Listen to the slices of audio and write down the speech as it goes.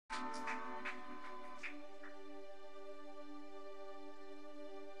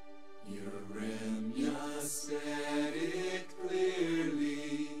Yeremiah said it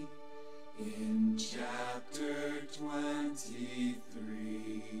clearly in chapter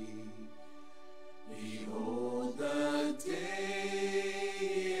 23. Behold, the day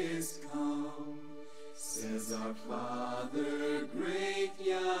is come, says our Father, great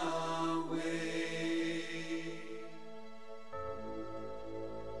Yahweh.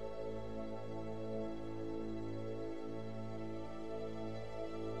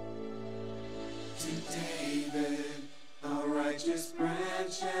 To David, a righteous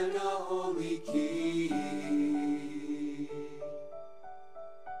branch and a holy king,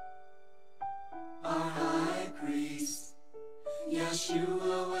 our high priest,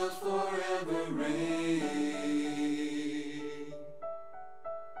 Yeshua will forever reign.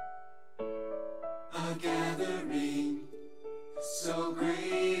 A gathering so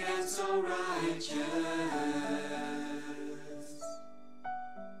great and so righteous,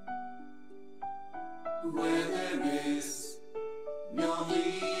 where there is no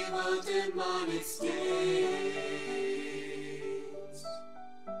evil demonic stains.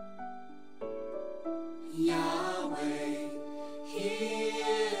 Yahweh, He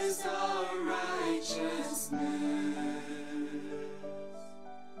is our righteousness,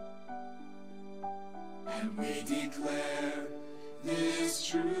 and we declare this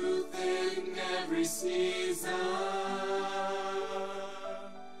truth in every season,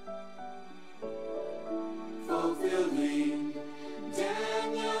 fulfilling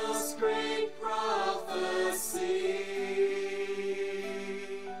Daniel's great prophecy.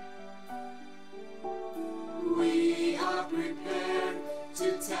 We are prepared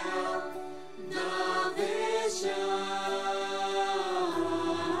to tell the vision.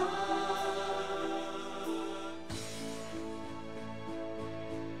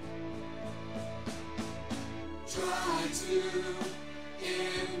 Try to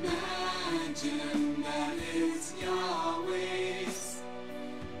imagine that it's Yahweh's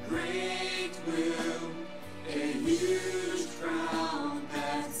great will, a huge crowd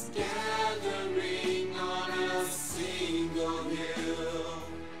that's gathering on a single hill,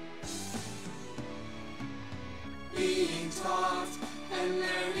 being taught and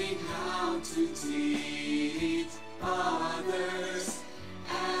learning how to teach others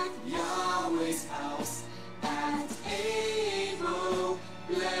at Yahweh's house, at Abel,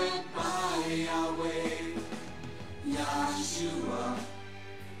 led by Yahweh, Yahshua,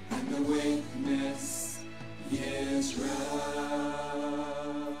 and the witness,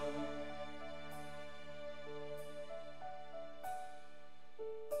 Yisrayl.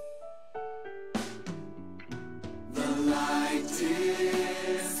 The light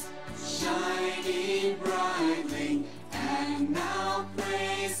is shining brightly, and now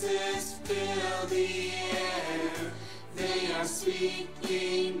praises fill the air. They are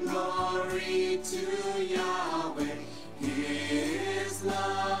speaking glory to Yahweh. His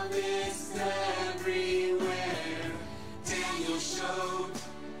love is everywhere. Daniel showed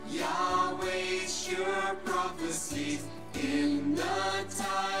Yahweh's sure prophecies in the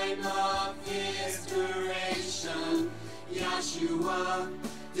time of his duration. Yahshua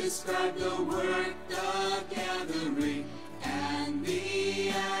described the work, the gathering, and the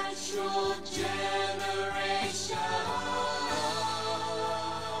actual generation.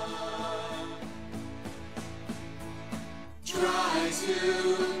 Try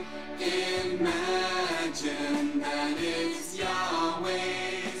to imagine that it's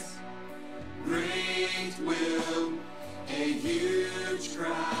Yahweh's great will, a huge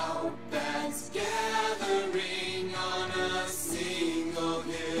crowd that's gathering on a single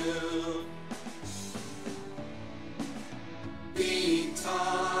hill, being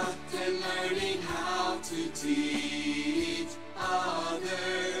taught and learning how to teach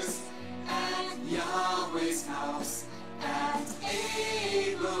others at Yahweh's house, at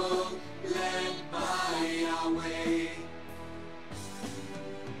Abel, led by Yahweh.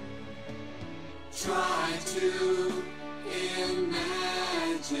 Try to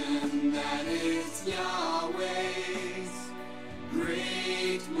imagine that it's Yahweh's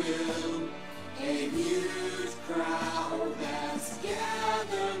great will, a huge crowd that's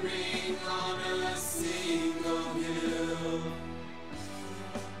gathering on a single hill,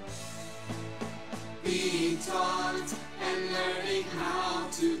 being taught and learning how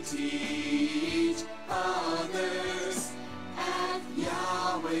to teach others at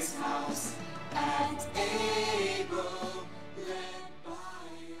Yahweh's house, at Abel, led by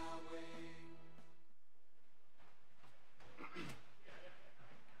Yahweh.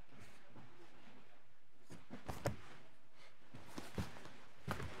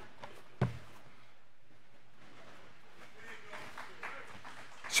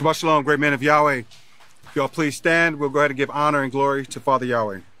 Shabbat Shalom, great men of Yahweh. If y'all please stand, we'll go ahead and give honor and glory to Father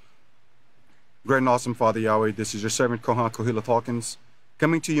Yahweh. Great and awesome Father Yahweh, this is your servant Kohan Kohilath Hawkins,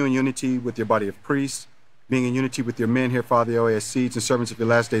 coming to you in unity with your body of priests, being in unity with your men here, Father Yahweh, as seeds and servants of your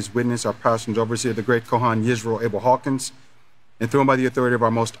last day's witness, our pastor and overseer, the great Kohan Yisrayl Abel Hawkins, and thrown by the authority of our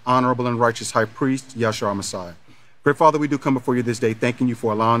most honorable and righteous high priest, Yahshua Messiah. Great Father, we do come before you this day, thanking you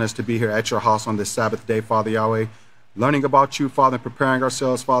for allowing us to be here at your house on this Sabbath day, Father Yahweh, learning about you, Father, and preparing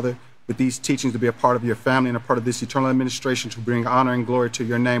ourselves, Father, with these teachings to be a part of your family and a part of this eternal administration to bring honor and glory to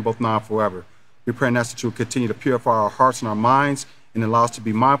your name, both now and forever. We pray and ask that you will continue to purify our hearts and our minds and allow us to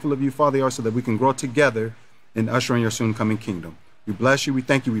be mindful of you, Father Yahweh, so that we can grow together in ushering your soon coming kingdom. We bless you, we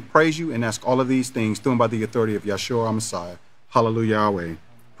thank you, we praise you, and ask all of these things through and by the authority of Yahshua our Messiah. Hallelujah, Yahweh.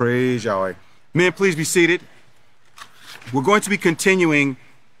 Praise Yahweh. Men, please be seated. We're going to be continuing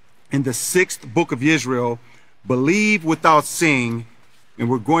in the 6th book of Yisrayl, Believe Without Seeing, and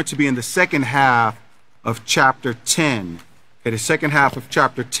we're going to be in the second half of chapter 10. Okay, the second half of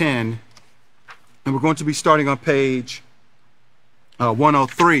chapter 10, and we're going to be starting on page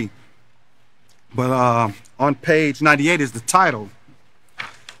 103. But on page 98 is the title,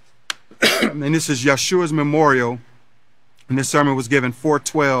 and this is Yeshua's memorial, and this sermon was given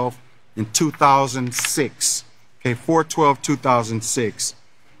 4/12 in 2006. Okay, 4/12/2006.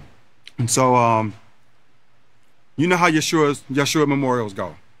 And so, you know how Yeshua memorials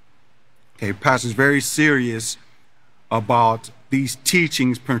go. Okay, pastor's very serious about these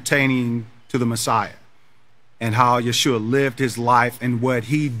teachings pertaining to the Messiah and how Yeshua lived his life and what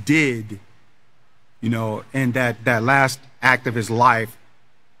he did, you know, in that last act of his life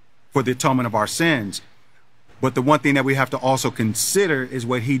for the atonement of our sins. But the one thing that we have to also consider is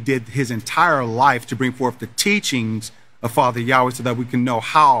what he did his entire life to bring forth the teachings of Father Yahweh so that we can know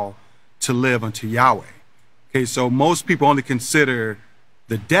how to live unto Yahweh. Okay, so most people only consider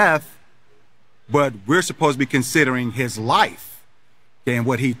the death, but we're supposed to be considering his life, okay, and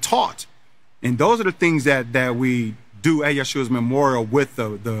what he taught. And those are the things that we do at Yeshua's memorial with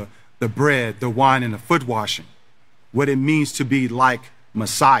the bread, the wine, and the foot washing. What it means to be like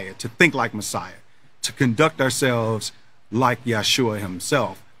Messiah, to think like Messiah, to conduct ourselves like Yeshua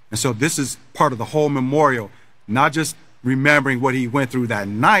himself. And so this is part of the whole memorial, not just remembering what he went through that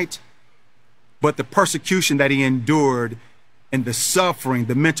night, but the persecution that he endured and the suffering,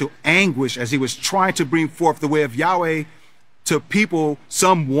 the mental anguish as he was trying to bring forth the way of Yahweh to people,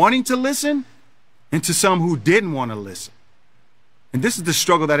 some wanting to listen and to some who didn't want to listen. And this is the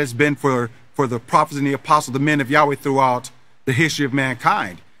struggle that has been for the prophets and the apostles, the men of Yahweh throughout the history of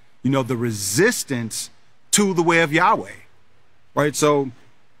mankind. You know, the resistance to the way of Yahweh, right? So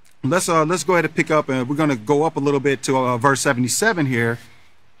let's go ahead and pick up, and we're going to go up a little bit to verse 77 here,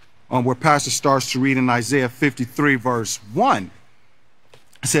 where pastor starts to read in Isaiah 53 verse 1.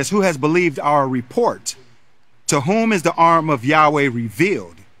 It says, "Who has believed our report? To whom is the arm of Yahweh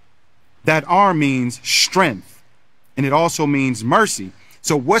revealed?" That arm means strength, and it also means mercy.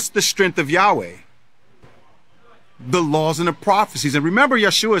 So what's the strength of Yahweh? The laws and the prophecies. And remember,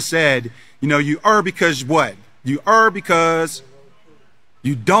 Yeshua said, you know, you err because what? You err because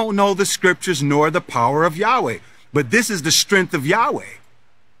you don't know the scriptures nor the power of Yahweh. But this is the strength of Yahweh.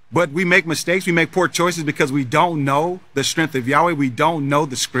 But we make mistakes, we make poor choices because we don't know the strength of Yahweh. We don't know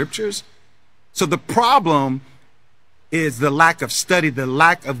the scriptures. So the problem is the lack of study, the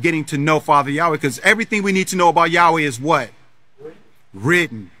lack of getting to know Father Yahweh, because everything we need to know about Yahweh is what?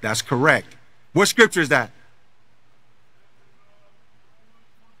 Written. That's correct. What scripture is that?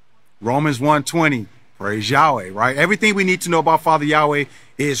 Romans 1:20. Praise Yahweh, right? Everything we need to know about Father Yahweh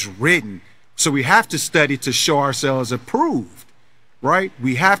is written. So we have to study to show ourselves approved, right?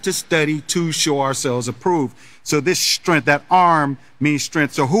 We have to study to show ourselves approved. So this strength, that arm means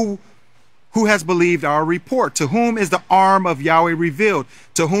strength. So who has believed our report? To whom is the arm of Yahweh revealed?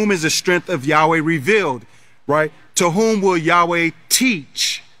 To whom is the strength of Yahweh revealed, right? To whom will Yahweh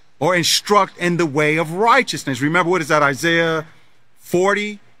teach or instruct in the way of righteousness? Remember, what is that? Isaiah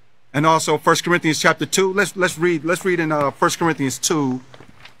 40 and also 1 Corinthians chapter 2. Let's read in 1 Corinthians 2.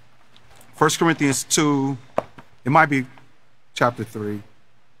 1 Corinthians 2. It might be chapter 3.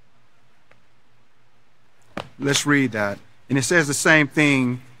 Let's read that. And it says the same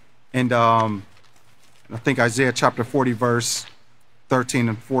thing. And I think Isaiah chapter 40, verse 13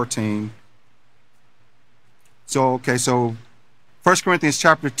 and 14. So, okay, so 1 Corinthians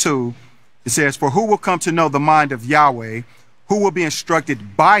chapter 2, it says, "For who will come to know the mind of Yahweh? Who will be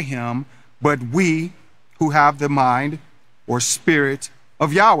instructed by him? But we who have the mind or spirit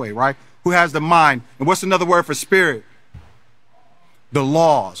of Yahweh," right? Who has the mind. And what's another word for spirit? The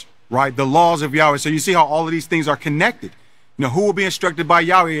laws, right? The laws of Yahweh. So you see how all of these things are connected. You know, who will be instructed by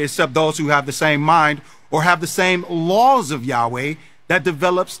Yahweh except those who have the same mind or have the same laws of Yahweh that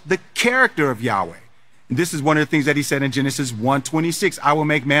develops the character of Yahweh. And this is one of the things that he said in Genesis 1:26. I will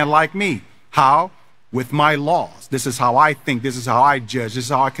make man like me. How? With my laws. This is how I think. This is how I judge. This is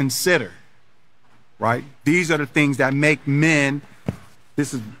how I consider. Right? These are the things that make men,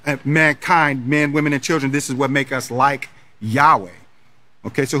 this is mankind, men, women, and children. This is what make us like Yahweh.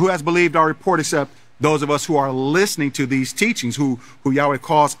 Okay, so who has believed our report except those of us who are listening to these teachings, who Yahweh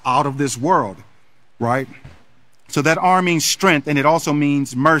calls out of this world, right? So that R means strength, and it also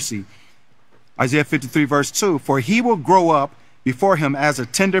means mercy. Isaiah 53 verse 2, for he will grow up before him as a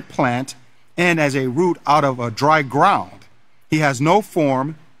tender plant and as a root out of a dry ground. He has no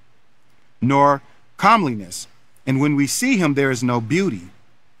form nor comeliness, and when we see him, there is no beauty.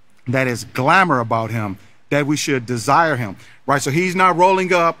 That is glamour about him, that we should desire him, right? So he's not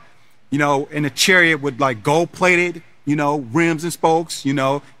rolling up, you know, in a chariot with like gold-plated, you know, rims and spokes, you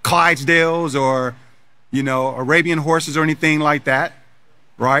know, Clydesdales or, you know, Arabian horses or anything like that,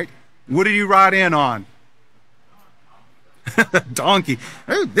 right? What did he ride in on? Donkey.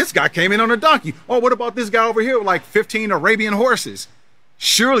 Hey, this guy came in on a donkey. Oh, what about this guy over here with like 15 Arabian horses?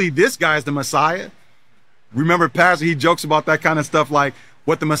 Surely this guy's the Messiah. Remember, Pastor, he jokes about that kind of stuff, like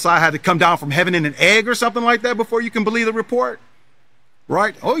what the Messiah had to come down from heaven in an egg or something like that before you can believe the report.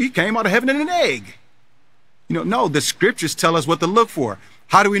 Right? Oh, he came out of heaven in an egg. You know, no, the scriptures tell us what to look for.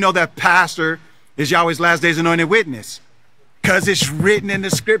 How do we know that Pastor is Yahweh's last days anointed witness? Because it's written in the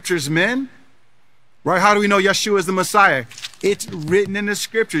scriptures, men. Right? How do we know Yeshua is the Messiah? It's written in the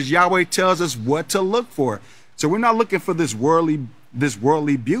scriptures. Yahweh tells us what to look for. So we're not looking for this worldly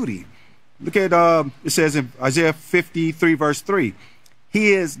beauty. Look at, it says in Isaiah 53 verse 3,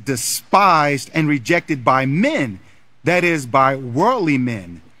 he is despised and rejected by men, that is, by worldly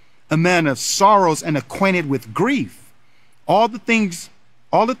men, a man of sorrows and acquainted with grief. All the things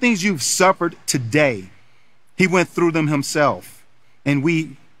you've suffered today, he went through them himself, and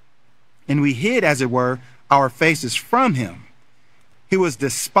we hid, as it were, our faces from him. He was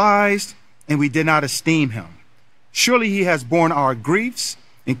despised, and we did not esteem him. Surely he has borne our griefs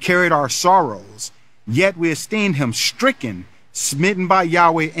and carried our sorrows, yet we esteemed him stricken, smitten by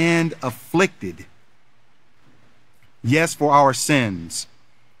Yahweh, and afflicted. Yes, for our sins.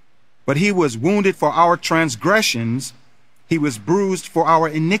 But he was wounded for our transgressions. He was bruised for our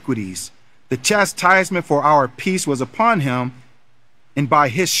iniquities. The chastisement for our peace was upon him, and by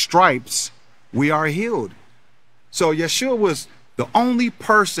his stripes we are healed. So Yeshua was the only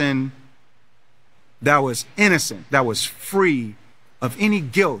person that was innocent, that was free of any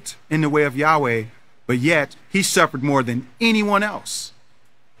guilt in the way of Yahweh, but yet he suffered more than anyone else.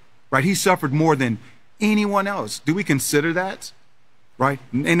 Right? He suffered more than anyone else. Do we consider that? Right?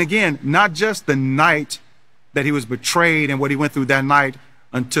 And again, not just the night that he was betrayed and what he went through that night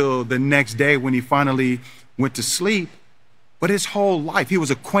until the next day when he finally went to sleep, but his whole life. He was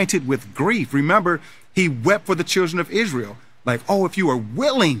acquainted with grief. Remember, he wept for the children of Israel. Like, oh, if you were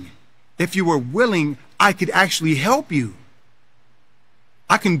willing, I could actually help you.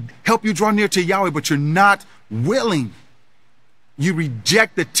 I can help you draw near to Yahweh, but you're not willing. You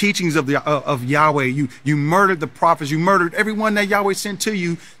reject the teachings of Yahweh. You murdered the prophets. You murdered everyone that Yahweh sent to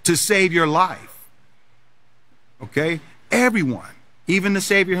you to save your life. Okay? Everyone, even the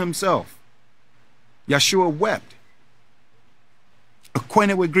Savior himself. Yeshua wept.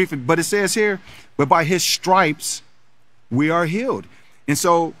 Acquainted with grief. But it says here, but by his stripes we are healed. And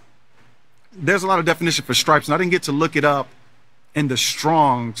so there's a lot of definition for stripes, and I didn't get to look it up in the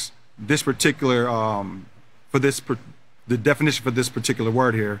Strong's, this particular, the definition for this particular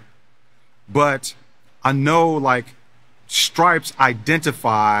word here. But I know, like, stripes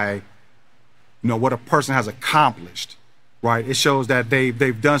identify, you know, what a person has accomplished, right? It shows that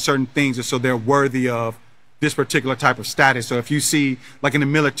they've done certain things, and so they're worthy of this particular type of status. So if you see, like in the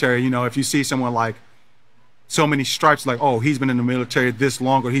military, you know, if you see someone like so many stripes, like, oh, he's been in the military this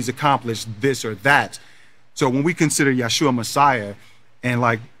long, or he's accomplished this or that. So when we consider Yeshua Messiah, and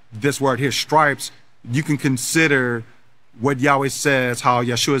like this word here, stripes, you can consider what Yahweh says, how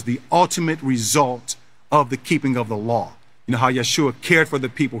Yeshua is the ultimate result of the keeping of the law. You know, how Yeshua cared for the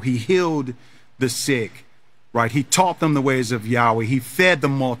people. He healed the sick, right? He taught them the ways of Yahweh. He fed the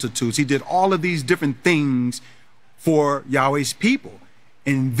multitudes. He did all of these different things for Yahweh's people.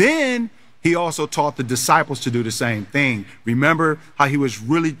 And then he also taught the disciples to do the same thing. Remember how he was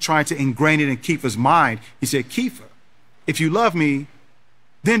really trying to ingrain it in Kepha's mind. He said, Kepha, if you love me,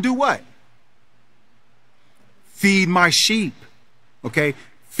 then do what? Feed my sheep, okay?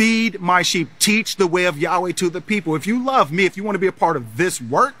 Feed my sheep. Teach the way of Yahweh to the people. If you love me, if you want to be a part of this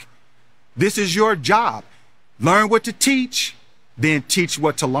work, this is your job. Learn what to teach, then teach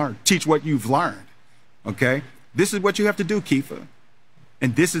what to learn. Teach what you've learned. Okay? This is what you have to do, Kepha.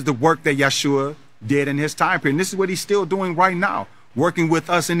 And this is the work that Yeshua did in his time period. And this is what he's still doing right now, working with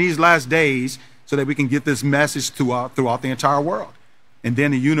us in these last days so that we can get this message throughout the entire world. And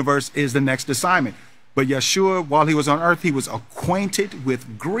then the universe is the next assignment. But Yeshua, while he was on earth, he was acquainted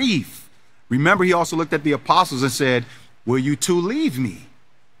with grief. Remember, he also looked at the apostles and said, will you too leave me?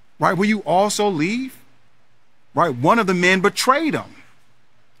 Right? Will you also leave? Right? One of the men betrayed him.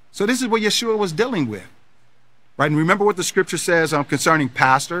 So this is what Yeshua was dealing with. Right? And remember what the scripture says concerning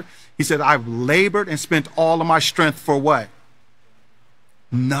pastor. He said, I've labored and spent all of my strength for what?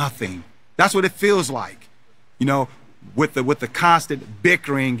 Nothing. That's what it feels like. You know, with the constant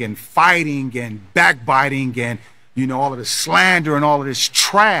bickering and fighting and backbiting and, you know, all of this slander and all of this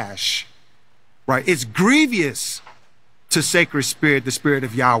trash. Right? It's grievous to sacred spirit, the spirit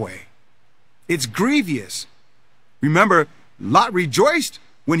of Yahweh. It's grievous. Remember, Lot rejoiced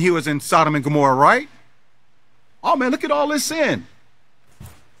when he was in Sodom and Gomorrah, right? Oh man, look at all this sin.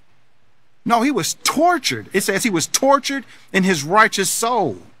 No, he was tortured. It says he was tortured in his righteous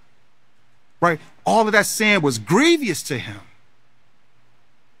soul. Right? All of that sin was grievous to him.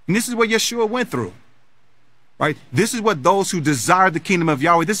 And this is what Yeshua went through. Right? This is what those who desire the kingdom of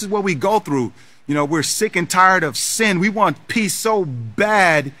Yahweh, this is what we go through. You know, we're sick and tired of sin. We want peace so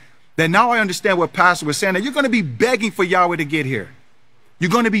bad that now I understand what Pastor was saying, that you're going to be begging for Yahweh to get here.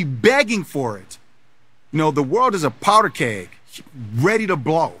 You're going to be begging for it. You know, the world is a powder keg, ready to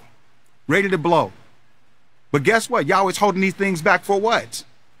blow, ready to blow. But guess what? Yahweh's holding these things back for what?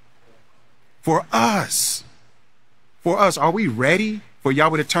 For us. For us. Are we ready for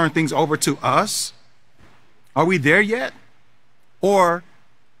Yahweh to turn things over to us? Are we there yet? Or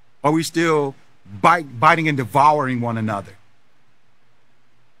are we still biting and devouring one another?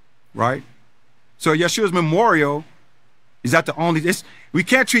 Right? So Yeshua's memorial, is that the only, we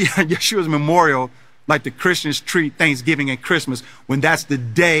can't treat Yeshua's memorial like the Christians treat Thanksgiving and Christmas, when that's the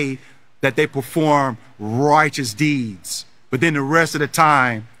day that they perform righteous deeds. But then the rest of the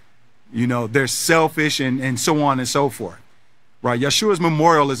time, you know, they're selfish and so on and so forth. Right? Yeshua's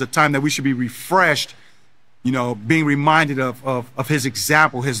memorial is a time that we should be refreshed, you know, being reminded of his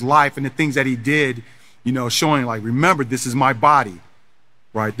example, his life, and the things that he did, you know, showing like, remember, this is my body.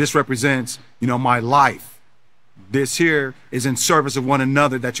 Right? This represents, you know, my life. This here is in service of one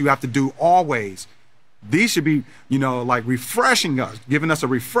another that you have to do always. These should be, you know, like refreshing us, giving us a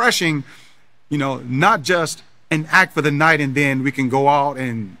refreshing, you know, not just an act for the night and then we can go out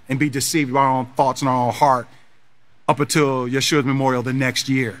and be deceived by our own thoughts and our own heart up until Yeshua's memorial the next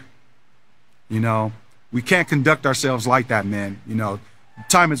year. You know, we can't conduct ourselves like that, man. You know,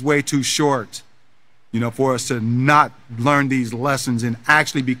 time is way too short, you know, for us to not learn these lessons and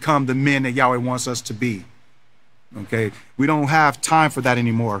actually become the men that Yahweh wants us to be. Okay? We don't have time for that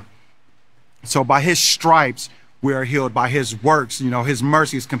anymore. So by his stripes, we are healed. By his works, you know, his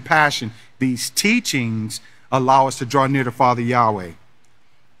mercy, his compassion, these teachings allow us to draw near to Father Yahweh.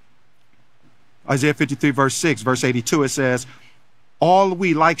 Isaiah 53, verse 6, verse 82, it says, all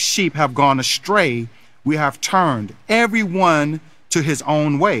we like sheep have gone astray. We have turned everyone to his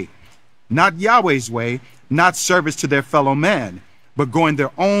own way. Not Yahweh's way, not service to their fellow man, but going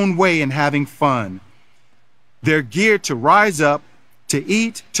their own way and having fun. They're geared to rise up, to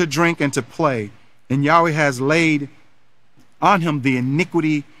eat, to drink, and to play. And Yahweh has laid on him the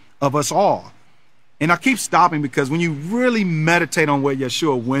iniquity of us all. And I keep stopping because when you really meditate on what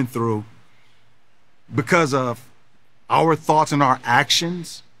Yeshua went through because of our thoughts and our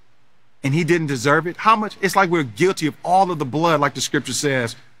actions, and he didn't deserve it, how much, it's like we're guilty of all of the blood, like the scripture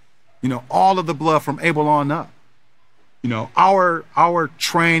says, you know, all of the blood from Abel on up. You know, our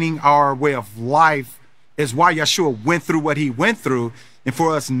training, our way of life is why Yeshua went through what he went through. And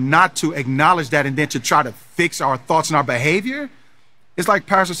for us not to acknowledge that and then to try to fix our thoughts and our behavior, it's like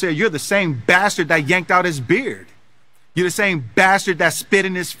Pastor said, you're the same bastard that yanked out his beard. You're the same bastard that spit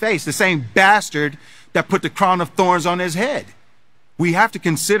in his face, the same bastard that put the crown of thorns on his head. We have to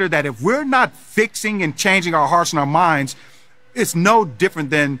consider that if we're not fixing and changing our hearts and our minds, it's no different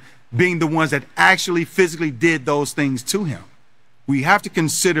than being the ones that actually physically did those things to him. We have to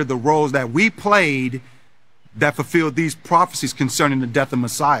consider the roles that we played that fulfilled these prophecies concerning the death of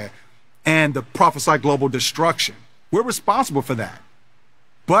Messiah and the prophesied global destruction. We're responsible for that.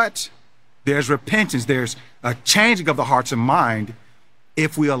 But there's repentance, there's a changing of the hearts and mind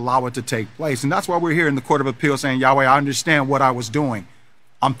if we allow it to take place. And that's why we're here in the Court of Appeal saying, Yahweh, I understand what I was doing.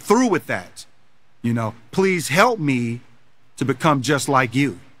 I'm through with that. You know, please help me to become just like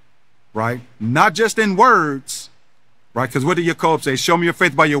you, right? Not just in words, right? Because what did Jacob say? Show me your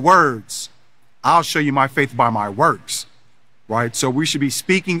faith by your words I'll show you my faith by my works, right? So we should be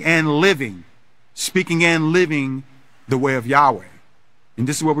speaking and living the way of Yahweh. And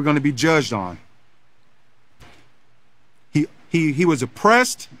this is what we're going to be judged on. He was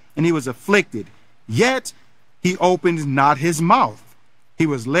oppressed and he was afflicted, yet he opened not his mouth. He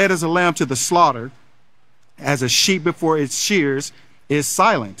was led as a lamb to the slaughter, as a sheep before its shears is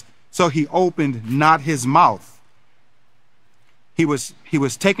silent. So he opened not his mouth. He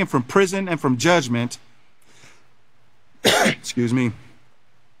was taken from prison and from judgment. Excuse me.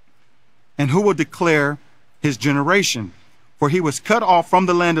 And who will declare his generation? For he was cut off from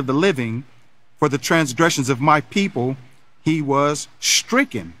the land of the living. For the transgressions of my people he was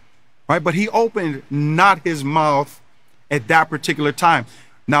stricken. Right? But he opened not his mouth at that particular time.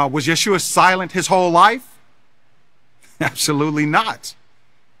 Now, was Yeshua silent his whole life? Absolutely not.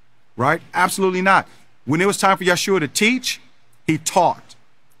 Right? Absolutely not. When it was time for Yeshua to teach, he taught.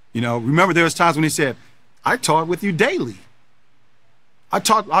 You know, remember there was times when he said, I taught with you daily. I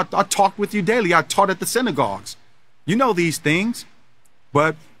talked with you daily. I taught at the synagogues. You know these things.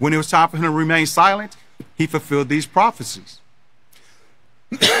 But when it was time for him to remain silent, he fulfilled these prophecies.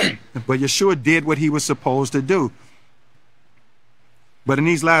 But Yeshua did what he was supposed to do. But in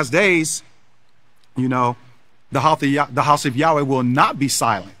these last days, you know, the house of Yahweh will not be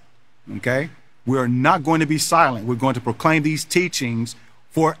silent. Okay? We are not going to be silent. We're going to proclaim these teachings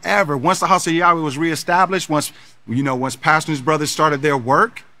forever. Once the house of Yahweh was reestablished, once pastors and brothers started their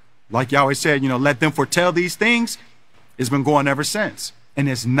work, like Yahweh said, you know, let them foretell these things, it's been going ever since. And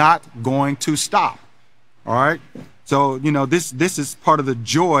it's not going to stop. All right? So, you know, this is part of the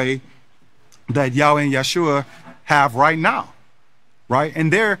joy that Yahweh and Yeshua have right now. Right?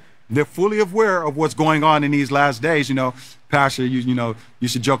 And they're fully aware of what's going on in these last days. You know, Pastor, you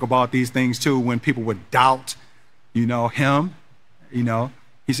should joke about these things too when people would doubt, you know, him. You know,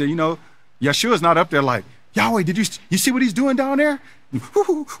 he said, you know, Yeshua's not up there like, Yahweh, did you see what he's doing down there? You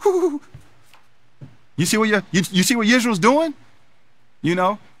see what you see what Yisrael's doing? You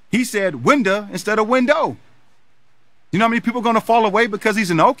know, he said window instead of window. You know how many people are going to fall away because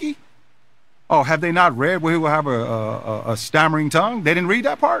he's an Okie? Oh, have they not read where he will have a stammering tongue? They didn't read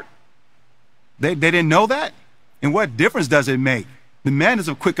that part? They didn't know that? And what difference does it make? The man is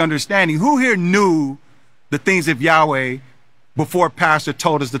of quick understanding. Who here knew the things of Yahweh before Pastor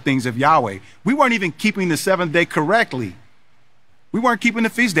told us the things of Yahweh? We weren't even keeping the seventh day correctly. We weren't keeping the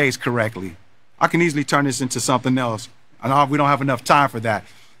feast days correctly. I can easily turn this into something else. I know we don't have enough time for that.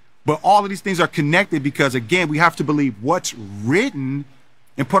 But all of these things are connected because, again, we have to believe what's written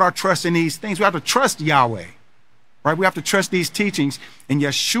and put our trust in these things. We have to trust Yahweh, right? We have to trust these teachings. And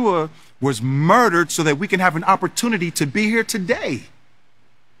Yeshua was murdered so that we can have an opportunity to be here today,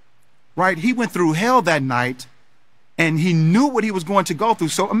 right? He went through hell that night and he knew what he was going to go through.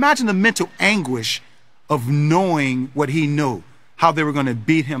 So imagine the mental anguish of knowing what he knew, how they were going to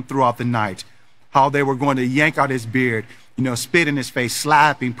beat him throughout the night, how they were going to yank out his beard, you know, spit in his face,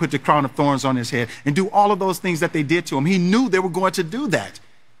 slap him, put the crown of thorns on his head, and do all of those things that they did to him. He knew they were going to do that.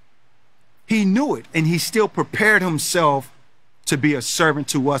 He knew it, and he still prepared himself to be a servant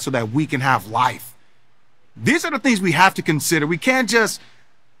to us so that we can have life. These are the things we have to consider. We can't just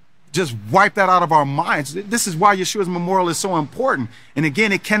wipe that out of our minds. This is why Yeshua's memorial is so important. And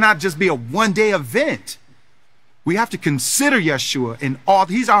again, it cannot just be a one-day event. We have to consider Yeshua in all.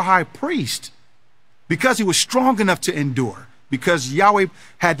 He's our high priest because he was strong enough to endure, because Yahweh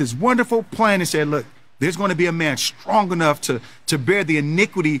had this wonderful plan and said, look, there's going to be a man strong enough to bear the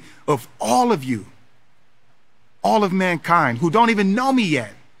iniquity of all of you, all of mankind who don't even know me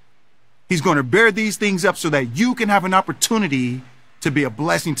yet. He's going to bear these things up so that you can have an opportunity to be a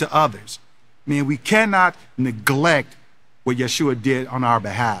blessing to others. I mean, we cannot neglect what Yeshua did on our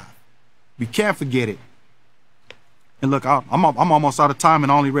behalf. We can't forget it. And look, I'm almost out of time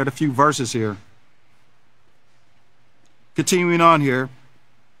and I only read a few verses here. Continuing on here,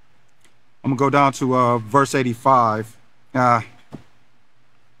 I'm going to go down to verse 85.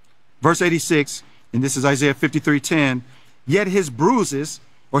 Verse 86, and this is Isaiah 53:10. Yet his bruises,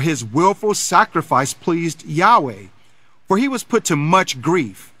 or his willful sacrifice, pleased Yahweh, for he was put to much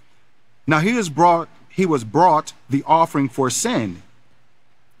grief. Now he was brought the offering for sin.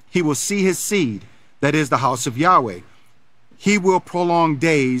 He will see his seed, that is the house of Yahweh. He will prolong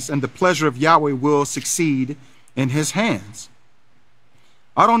days, and the pleasure of Yahweh will succeed in his hands.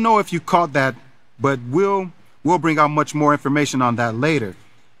 I don't know if you caught that, but we'll bring out much more information on that later.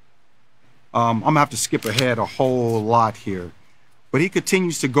 I'm going to have to skip ahead a whole lot here. But he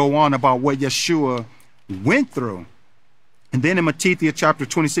continues to go on about what Yeshua went through. And then in Matthew chapter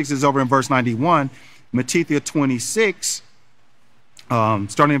 26 is over in verse 91. Matthew 26,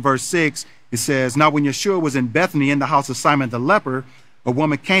 starting in verse 6, It says, now when Yeshua was in Bethany in the house of Simon the leper, a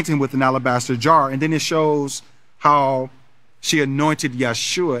woman came to him with an alabaster jar. And then it shows how she anointed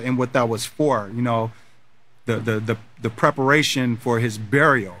Yeshua and what that was for, you know, the preparation for his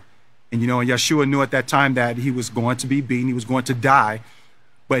burial. And, you know, Yeshua knew at that time that he was going to be beaten, he was going to die.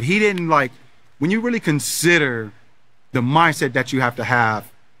 But he didn't, like, when you really consider the mindset that you have to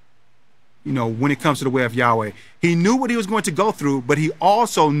have, you know, when it comes to the way of Yahweh, he knew what he was going to go through, but he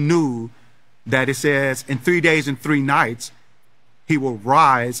also knew that it says in 3 days and 3 nights, he will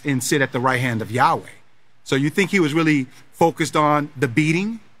rise and sit at the right hand of Yahweh. So you think he was really focused on the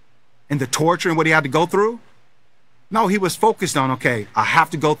beating and the torture and what he had to go through? No, he was focused on, okay, I have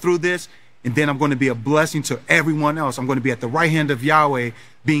to go through this, and then I'm going to be a blessing to everyone else. I'm going to be at the right hand of Yahweh,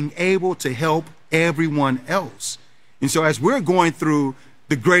 being able to help everyone else. And so as we're going through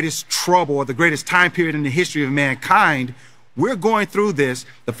the greatest trouble or the greatest time period in the history of mankind, we're going through this,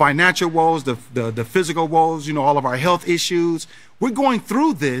 the financial woes, the physical woes, you know, all of our health issues. We're going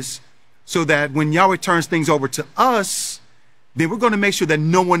through this so that when Yahweh turns things over to us, then we're going to make sure that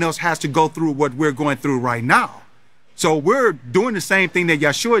no one else has to go through what we're going through right now. So we're doing the same thing that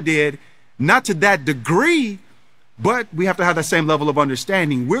Yeshua did, not to that degree, but we have to have that same level of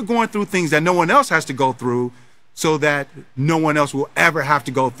understanding. We're going through things that no one else has to go through so that no one else will ever have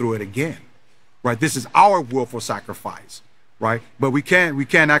to go through it again, right? This is our willful sacrifice, right? But we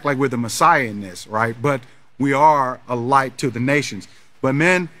can't act like we're the Messiah in this, right? But we are a light to the nations. But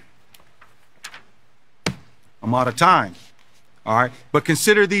men, I'm out of time. All right. But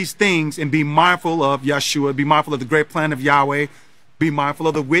consider these things and be mindful of Yeshua. Be mindful of the great plan of Yahweh. Be mindful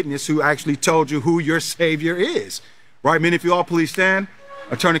of the witness who actually told you who your Savior is. Right, men, if you all please stand.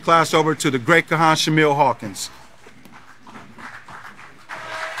 I turn the class over to the great Kahan Shamil Hawkins.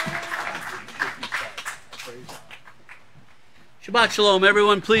 Shabbat Shalom,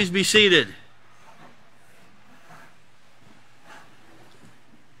 everyone. Please be seated.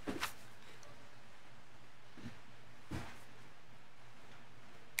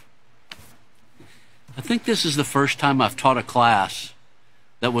 I think this is the first time I've taught a class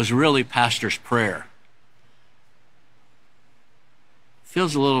that was really pastor's prayer.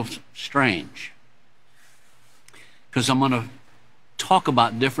 Feels a little strange because I'm going to talk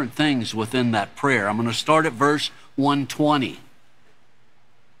about different things within that prayer. I'm going to start at verse 120.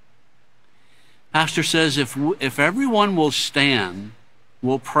 Pastor says, if everyone will stand,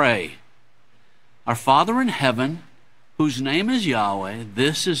 we'll pray. Our Father in heaven, whose name is Yahweh,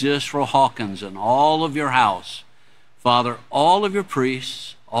 this is Yisrayl Hawkins and all of your house. Father, all of your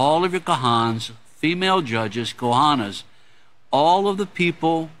priests, all of your Kahans, female judges, Kohanas, all of the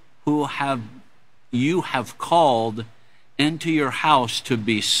people who you have called into your house to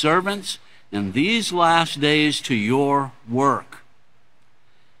be servants in these last days to your work,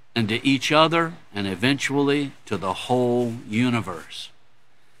 and to each other, and eventually to the whole universe.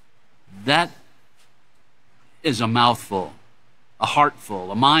 That is a mouthful, a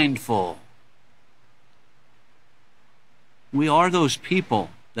heartful, a mindful. We are those people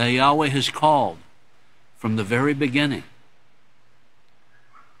that Yahweh has called from the very beginning.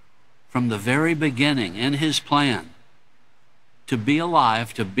 From the very beginning in his plan to be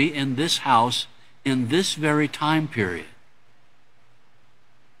alive, to be in this house in this very time period.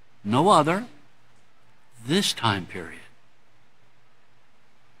 No other, this time period.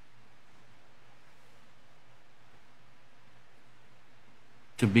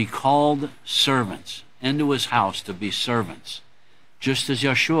 To be called servants, into his house to be servants, just as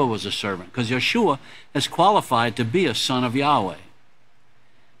Yeshua was a servant, because Yeshua is qualified to be a son of Yahweh.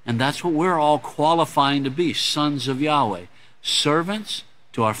 And that's what we're all qualifying to be, sons of Yahweh, servants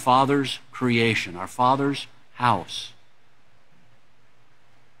to our Father's creation, our Father's house.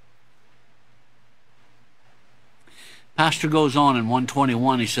 Pastor goes on in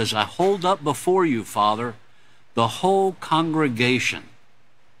 121, he says, I hold up before you, Father, the whole congregation,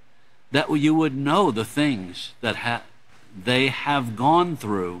 that you would know the things that they have gone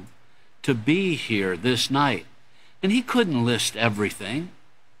through to be here this night. And he couldn't list everything.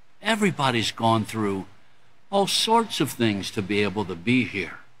 Everybody's gone through all sorts of things to be able to be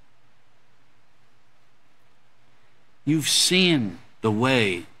here. You've seen the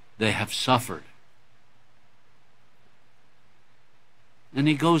way they have suffered. And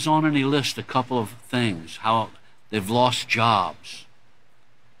he goes on and he lists a couple of things, how they've lost jobs,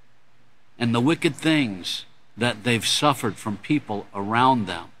 and the wicked things that they've suffered from people around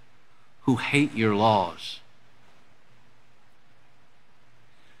them who hate your laws.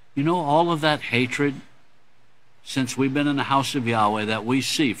 You know, all of that hatred, since we've been in the house of Yahweh, that we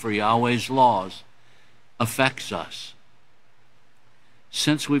see for Yahweh's laws, affects us.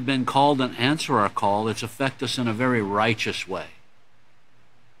 since we've been called and answer our call, it's affected us in a very righteous way.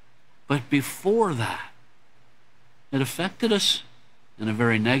 But before that, it affected us in a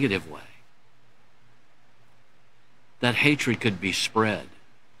very negative way. That hatred could be spread.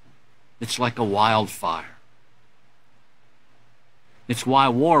 It's like a wildfire. It's why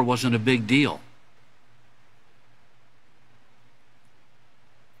war wasn't a big deal.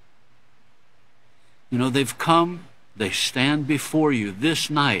 You know, they've come, they stand before you this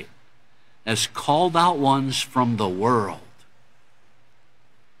night as called out ones from the world.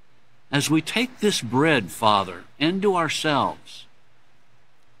 As we take this bread, Father, into ourselves,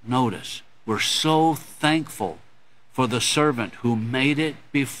 notice, we're so thankful for the servant who made it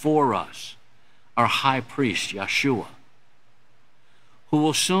before us, our high priest, Yeshua, who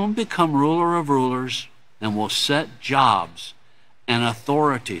will soon become ruler of rulers and will set jobs and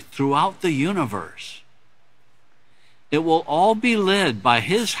authority throughout the universe. It will all be led by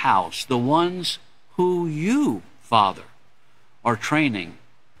his house, the ones who you, Father, are training,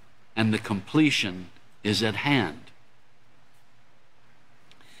 and the completion is at hand.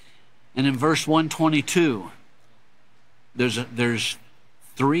 And in verse 122, there's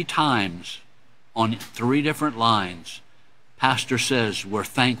 3 times on 3 different lines, Pastor says, we're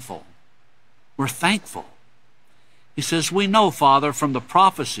thankful. We're thankful. He says, we know, Father, from the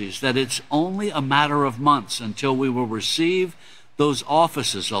prophecies that it's only a matter of months until we will receive those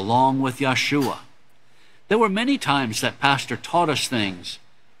offices along with Yeshua. There were many times that Pastor taught us things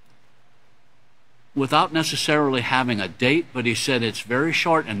without necessarily having a date, but he said it's very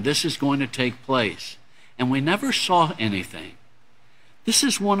short and this is going to take place. And we never saw anything. This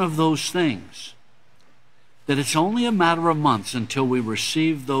is one of those things, that it's only a matter of months until we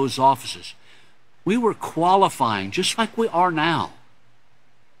receive those offices. We were qualifying just like we are now,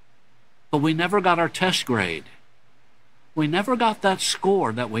 but we never got our test grade. We never got that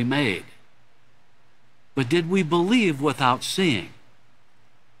score that we made. But did we believe without seeing?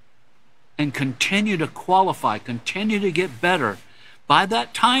 And continue to qualify, continue to get better by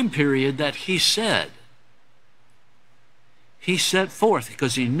that time period that he said. He set forth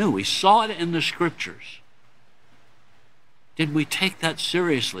because he knew, he saw it in the scriptures. Did we take that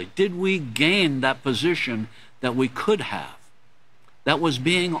seriously? Did we gain that position that we could have, that was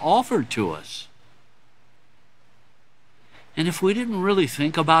being offered to us? And if we didn't really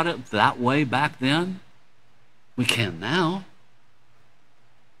think about it that way back then, we can now.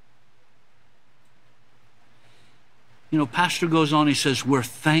 You know, Pastor goes on, he says, we're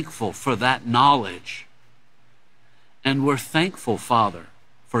thankful for that knowledge. And we're thankful, Father,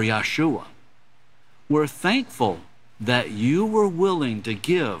 for Yeshua. We're thankful that you were willing to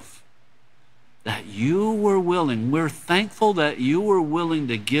give. That you were willing. We're thankful that you were willing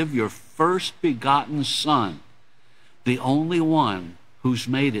to give your first begotten Son, the only one who's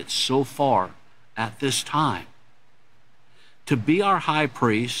made it so far at this time, to be our high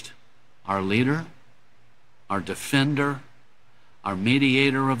priest, our leader, our defender, our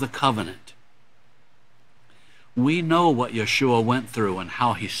mediator of the covenant. We know what Yeshua went through and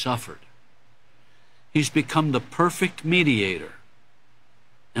how he suffered. He's become the perfect mediator,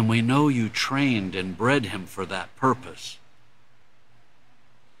 and we know you trained and bred him for that purpose.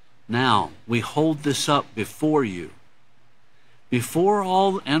 Now, we hold this up before you, before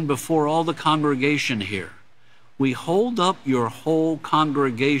all the congregation here. We hold up your whole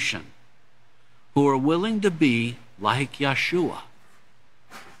congregation who are willing to be like Yeshua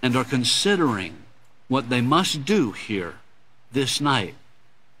and are considering what they must do here this night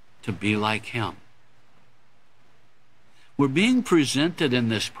to be like him. We're being presented in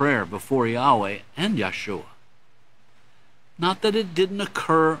this prayer before Yahweh and Yeshua. Not that it didn't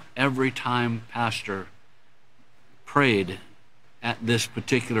occur every time Pastor prayed at this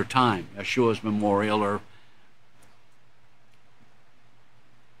particular time, Yeshua's memorial,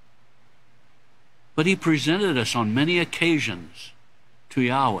 but he presented us on many occasions to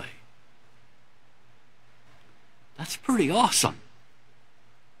Yahweh. That's pretty awesome.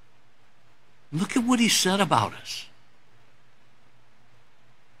 Look at what he said about us.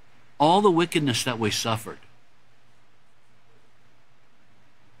 All the wickedness that we suffered.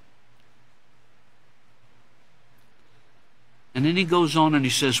 And then he goes on and he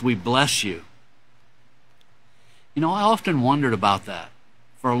says, we bless you. You know, I often wondered about that.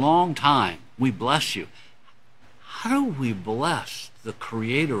 For a long time, we bless you. How do we bless the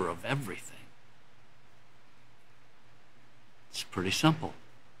creator of everything? It's pretty simple.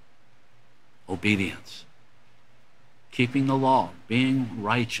 Obedience. Keeping the law, being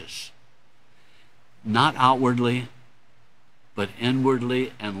righteous. Not outwardly, but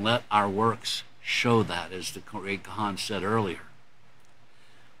inwardly, and let our works show that, as the great Khan said earlier.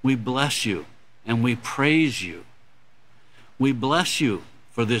 We bless you and we praise you. We bless you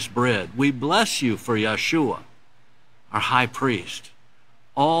for this bread. We bless you for Yeshua, our high priest.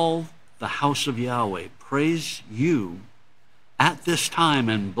 All the house of Yahweh praise you at this time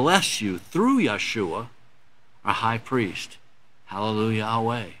and bless you through Yeshua, our high priest. Hallelujah,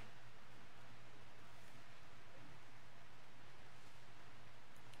 Yahweh.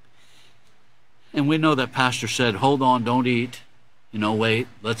 And we know that Pastor said, hold on, don't eat. Wait,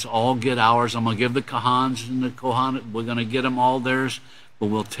 let's all get ours. I'm going to give the Kahans and the Kohanim, we're going to get them all theirs, but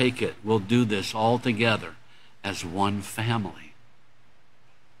we'll take it. We'll do this all together as one family.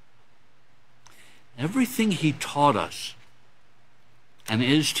 Everything he taught us and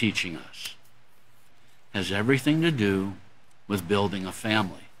is teaching us has everything to do with building a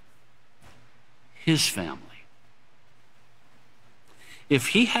family. His family. If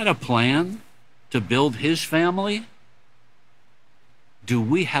he had a plan to build his family, do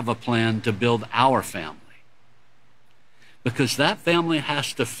we have a plan to build our family? Because that family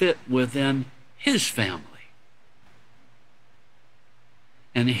has to fit within his family.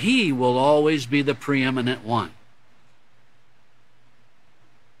 And he will always be the preeminent one.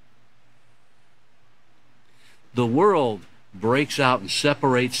 The world breaks out and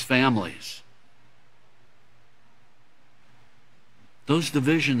separates families. Those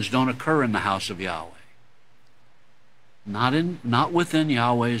divisions don't occur in the house of Yahweh. Not within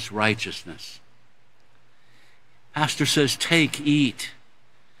Yahweh's righteousness. Pastor says, take, eat.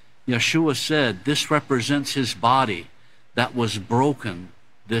 Yeshua said, this represents his body that was broken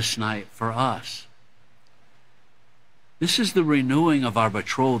this night for us. This is the renewing of our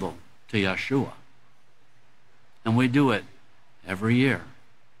betrothal to Yeshua. And we do it every year.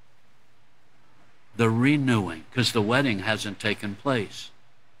 The renewing, because the wedding hasn't taken place.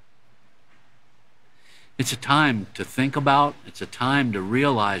 It's a time to think about, it's a time to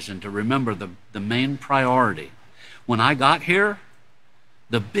realize and to remember the main priority. When I got here,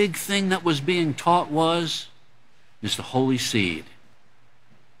 the big thing that was being taught is the holy seed.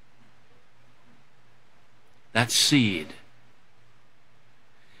 That seed.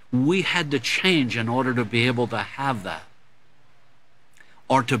 We had to change in order to be able to have that,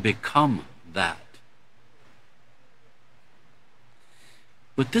 or to become that.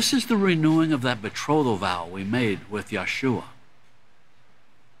 But this is the renewing of that betrothal vow we made with Yeshua.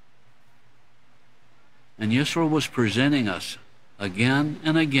 And Yisrayl was presenting us again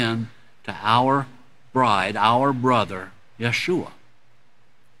and again to our bride, our brother, Yeshua.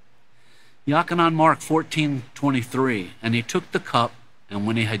 Yachanan Mark 14:23, and he took the cup, and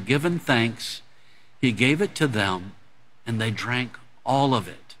when he had given thanks, he gave it to them, and they drank all of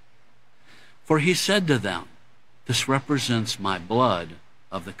it. For he said to them, this represents my blood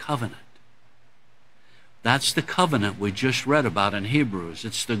of the covenant. That's the covenant we just read about in Hebrews.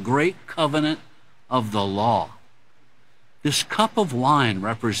 It's the great covenant of the law. This cup of wine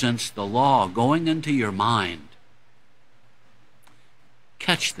represents the law going into your mind.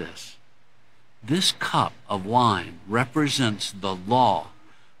 Catch this. This cup of wine represents the law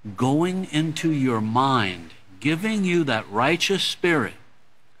going into your mind, giving you that righteous spirit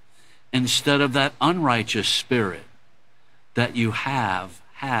instead of that unrighteous spirit that you have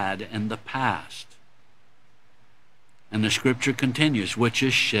had in the past. And the scripture continues, which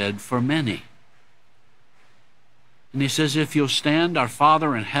is shed for many. And he says, if you'll stand, our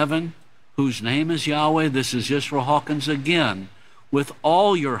Father in heaven, whose name is Yahweh, this is Yisrael Hawkins again, with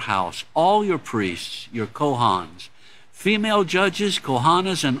all your house, all your priests, your Kohans, female judges,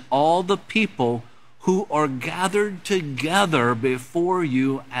 Kohanas, and all the people who are gathered together before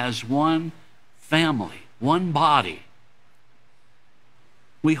you as one family, one body.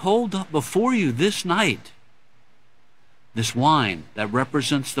 We hold up before you this night this wine that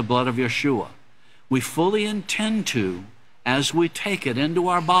represents the blood of Yeshua. We fully intend to, as we take it into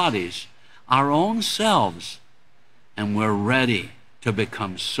our bodies, our own selves, and we're ready to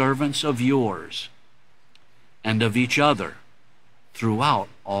become servants of yours and of each other throughout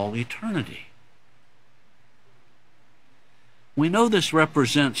all eternity. We know this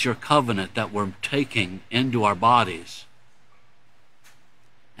represents your covenant that we're taking into our bodies.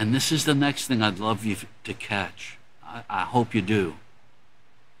 And this is the next thing I'd love you to catch. I hope you do.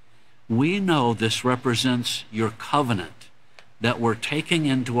 We know this represents your covenant that we're taking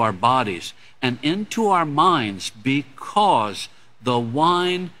into our bodies and into our minds, because the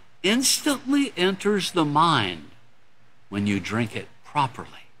wine instantly enters the mind when you drink it properly.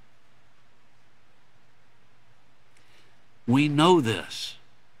 We know this,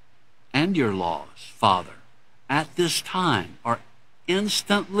 and your laws, Father, at this time are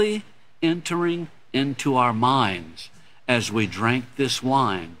instantly entering into our minds as we drank this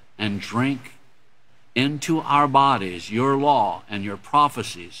wine and drink into our bodies your law and your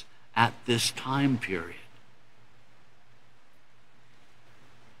prophecies at this time period.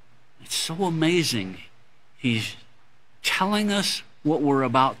 It's so amazing. He's telling us what we're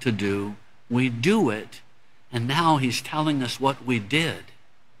about to do. We do it, and now he's telling us what we did.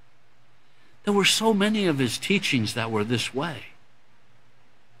 There were so many of his teachings that were this way.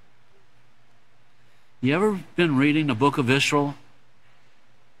 You ever been reading the book of Yisrayl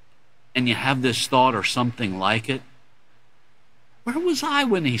and you have this thought or something like it? Where was I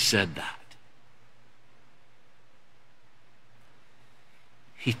when he said that?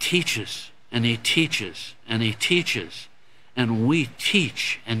 He teaches and he teaches and he teaches, and we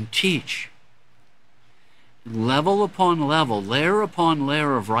teach and teach. Level upon level, layer upon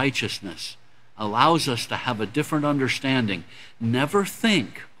layer of righteousness allows us to have a different understanding. Never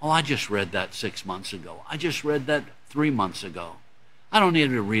think, oh, I just read that 6 months ago. I just read that 3 months ago. I don't need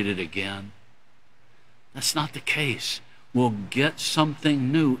to read it again. That's not the case. We'll get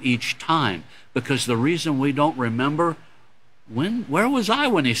something new each time, because the reason we don't remember, where was I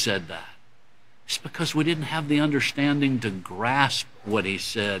when he said that? It's because we didn't have the understanding to grasp what he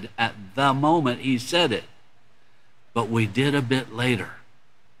said at the moment he said it. But we did a bit later,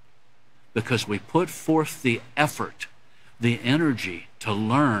 because we put forth the effort, the energy to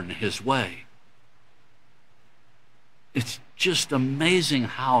learn his way. It's just amazing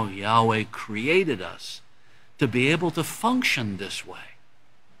how Yahweh created us to be able to function this way.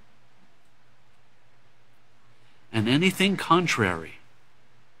 And anything contrary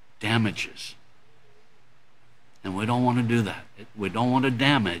damages. And we don't want to do that. We don't want to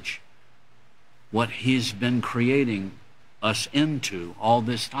damage what he's been creating us into all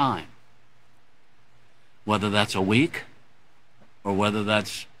this time. Whether that's a week or whether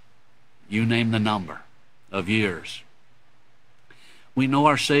that's, you name the number of years. We know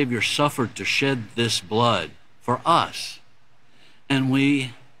our Savior suffered to shed this blood for us. And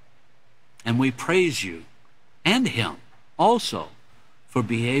we praise you and him also for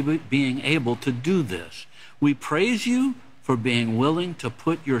being able to do this. We praise you for being willing to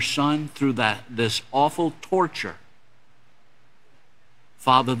put your Son through this awful torture.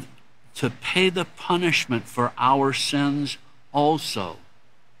 Father, to pay the punishment for our sins also.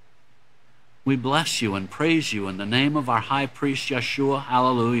 We bless you and praise you in the name of our high priest Yeshua,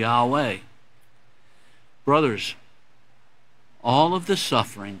 hallelujah, Yahweh. Brothers, all of the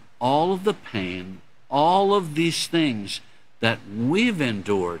suffering, all of the pain, all of these things that we've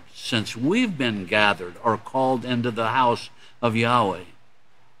endured since we've been gathered or called into the house of Yahweh,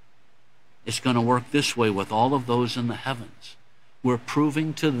 it's going to work this way with all of those in the heavens. We're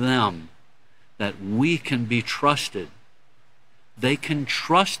proving to them that we can be trusted. They can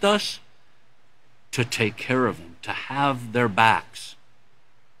trust us to take care of them, to have their backs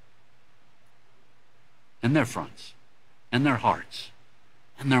and their fronts and their hearts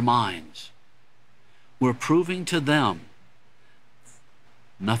and their minds. We're proving to them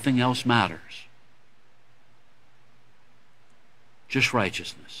nothing else matters. Just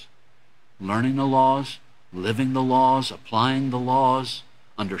righteousness. Learning the laws, living the laws, applying the laws,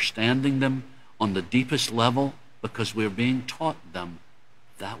 understanding them on the deepest level, because we're being taught them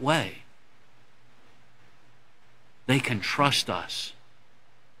that way. They can trust us.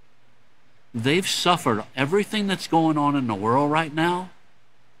 They've suffered everything that's going on in the world right now.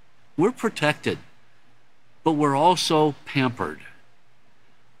 We're protected, but we're also pampered.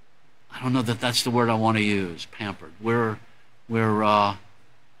 I don't know that that's the word I want to use, pampered. I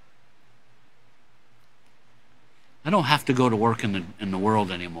don't have to go to work in the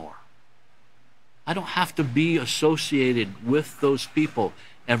world anymore. I don't have to be associated with those people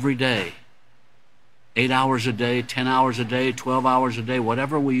every day. 8 hours a day, 10 hours a day, 12 hours a day,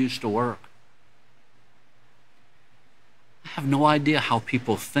 whatever we used to work. I have no idea how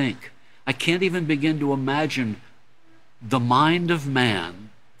people think. I can't even begin to imagine the mind of man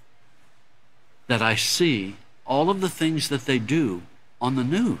that I see, all of the things that they do on the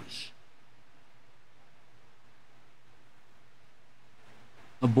news.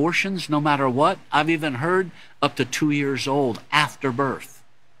 Abortions, no matter what, I've even heard up to 2 years old after birth.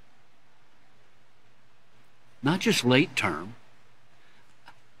 Not just late term.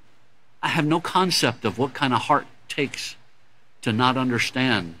 I have no concept of what kind of heart it takes to not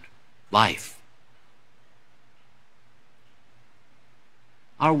understand life.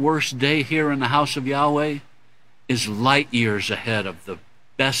 Our worst day here in the house of Yahweh is light years ahead of the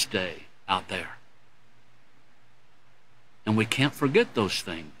best day out there. And we can't forget those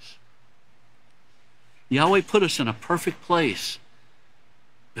things. Yahweh put us in a perfect place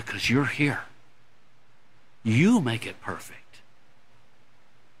because you're here. You make it perfect.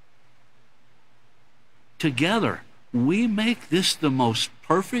 Together, we make this the most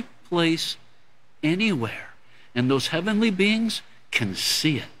perfect place anywhere. And those heavenly beings can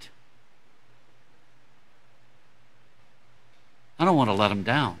see it. I don't want to let them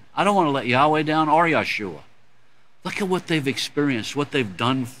down. I don't want to let Yahweh down or Yeshua. Look at what they've experienced, what they've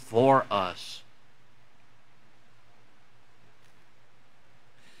done for us.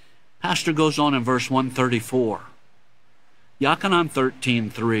 Pastor goes on in verse 134. Yachanan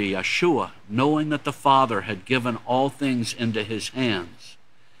 13:3, Yeshua, knowing that the Father had given all things into his hands,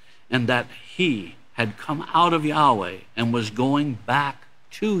 and that he had come out of Yahweh and was going back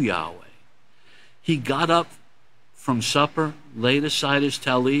to Yahweh, he got up from supper, laid aside his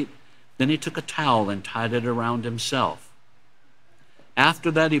tallit, then he took a towel and tied it around himself.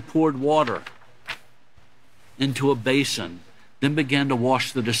 After that he poured water into a basin, then began to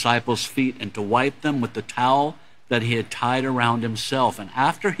wash the disciples' feet and to wipe them with the towel that he had tied around himself. And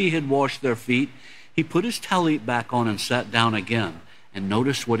after he had washed their feet, he put his tallit back on and sat down again. And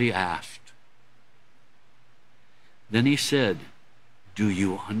notice what he asked. Then he said, do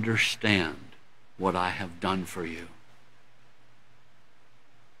you understand what I have done for you?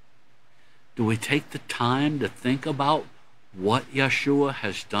 Do we take the time to think about what Yeshua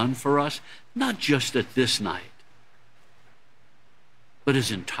has done for us? Not just at this night, but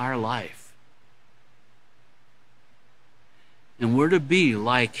his entire life. And we're to be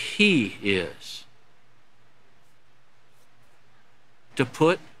like he is. To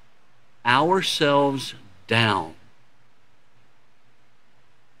put ourselves down.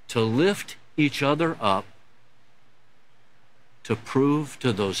 To lift each other up. To prove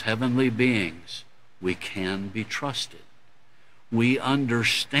to those heavenly beings we can be trusted. We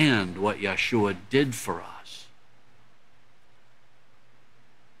understand what Yeshua did for us.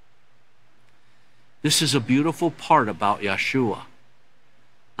 This is a beautiful part about Yeshua.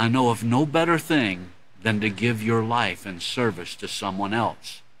 I know of no better thing than to give your life in service to someone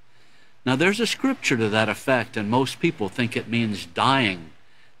else. Now there's a scripture to that effect, and most people think it means dying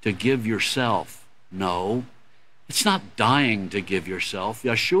to give yourself. No, it's not dying to give yourself.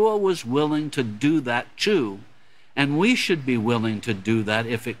 Yeshua was willing to do that too, and we should be willing to do that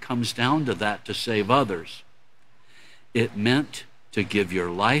if it comes down to that, to save others. It meant to give your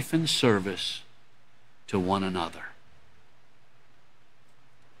life in service to one another.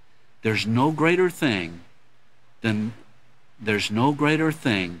 There's no greater thing that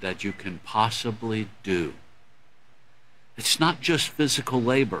you can possibly do. It's not just physical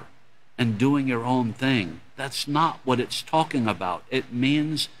labor and doing your own thing. That's not what it's talking about. It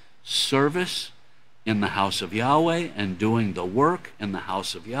means service in the house of Yahweh and doing the work in the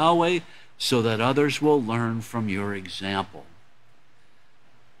house of Yahweh so that others will learn from your example.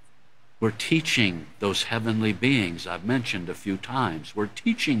 We're teaching those heavenly beings I've mentioned a few times. We're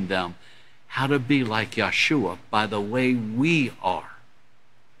teaching them how to be like Yeshua by the way we are.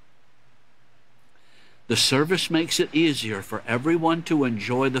 The service makes it easier for everyone to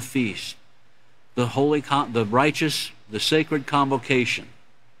enjoy the feast, the righteous, the sacred convocation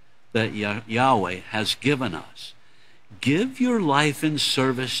that Yahweh has given us. Give your life in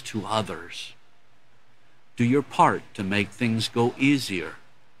service to others. Do your part to make things go easier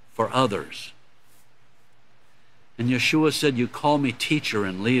for others. And Yeshua said, you call me teacher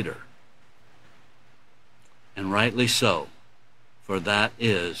and leader. And rightly so, for that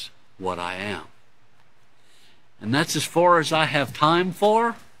is what I am. And that's as far as I have time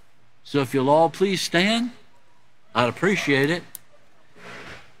for. So if you'll all please stand, I'd appreciate it.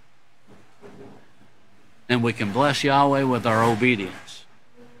 And we can bless Yahweh with our obedience.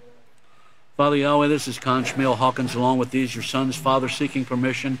 Father Yahweh, this is Khan Shmuel Hawkins, along with these your sons, Father, seeking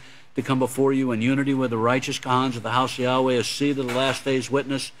permission to come before you in unity with the righteous Khans of the House of Yahweh, as seed of the last day's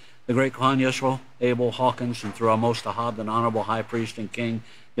witness, the great Khan Yisrayl, Abel Hawkins, and through our most Ahab, the honorable High Priest and King,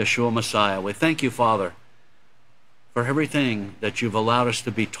 Yeshua Messiah. We thank you, Father, for everything that you've allowed us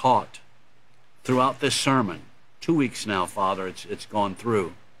to be taught throughout this sermon. 2 weeks now, Father, it's gone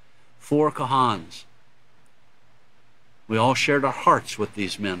through. 4 Kahans. We all shared our hearts with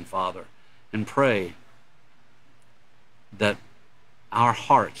these men, Father, and pray that our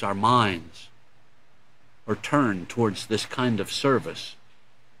hearts, our minds, are turned towards this kind of service,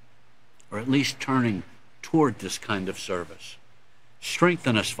 or at least turning toward this kind of service.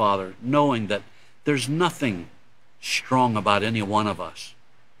 Strengthen us, Father, knowing that there's nothing strong about any one of us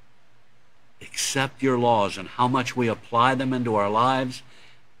except your laws and how much we apply them into our lives.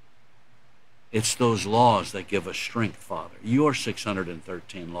 It's those laws that give us strength, Father. Your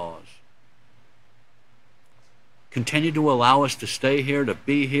 613 laws. Continue to allow us to stay here, to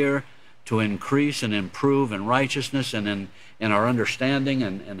be here, to increase and improve in righteousness and in our understanding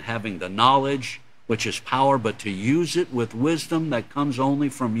and having the knowledge, which is power, but to use it with wisdom that comes only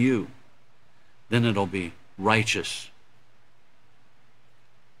from you. Then it'll be righteous.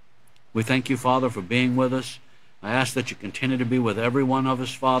 We thank you, Father, for being with us. I ask that you continue to be with every one of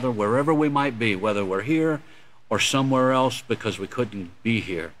us, Father, wherever we might be, whether we're here or somewhere else because we couldn't be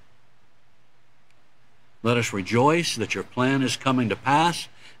here. Let us rejoice that your plan is coming to pass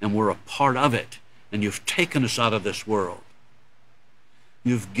and we're a part of it. And you've taken us out of this world.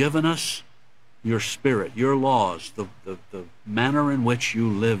 You've given us your spirit, your laws, the manner in which you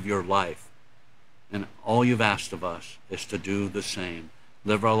live your life. And all you've asked of us is to do the same.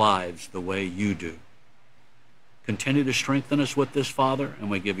 Live our lives the way you do. Continue to strengthen us with this, Father, and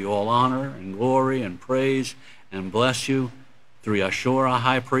we give you all honor and glory and praise and bless you through Yeshua, our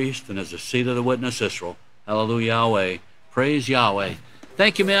high priest, and as the seed of the witness Yisrayl. Hallelujah, Yahweh. Praise Yahweh.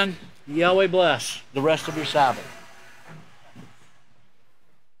 Thank you, men. Yahweh bless the rest of your Sabbath.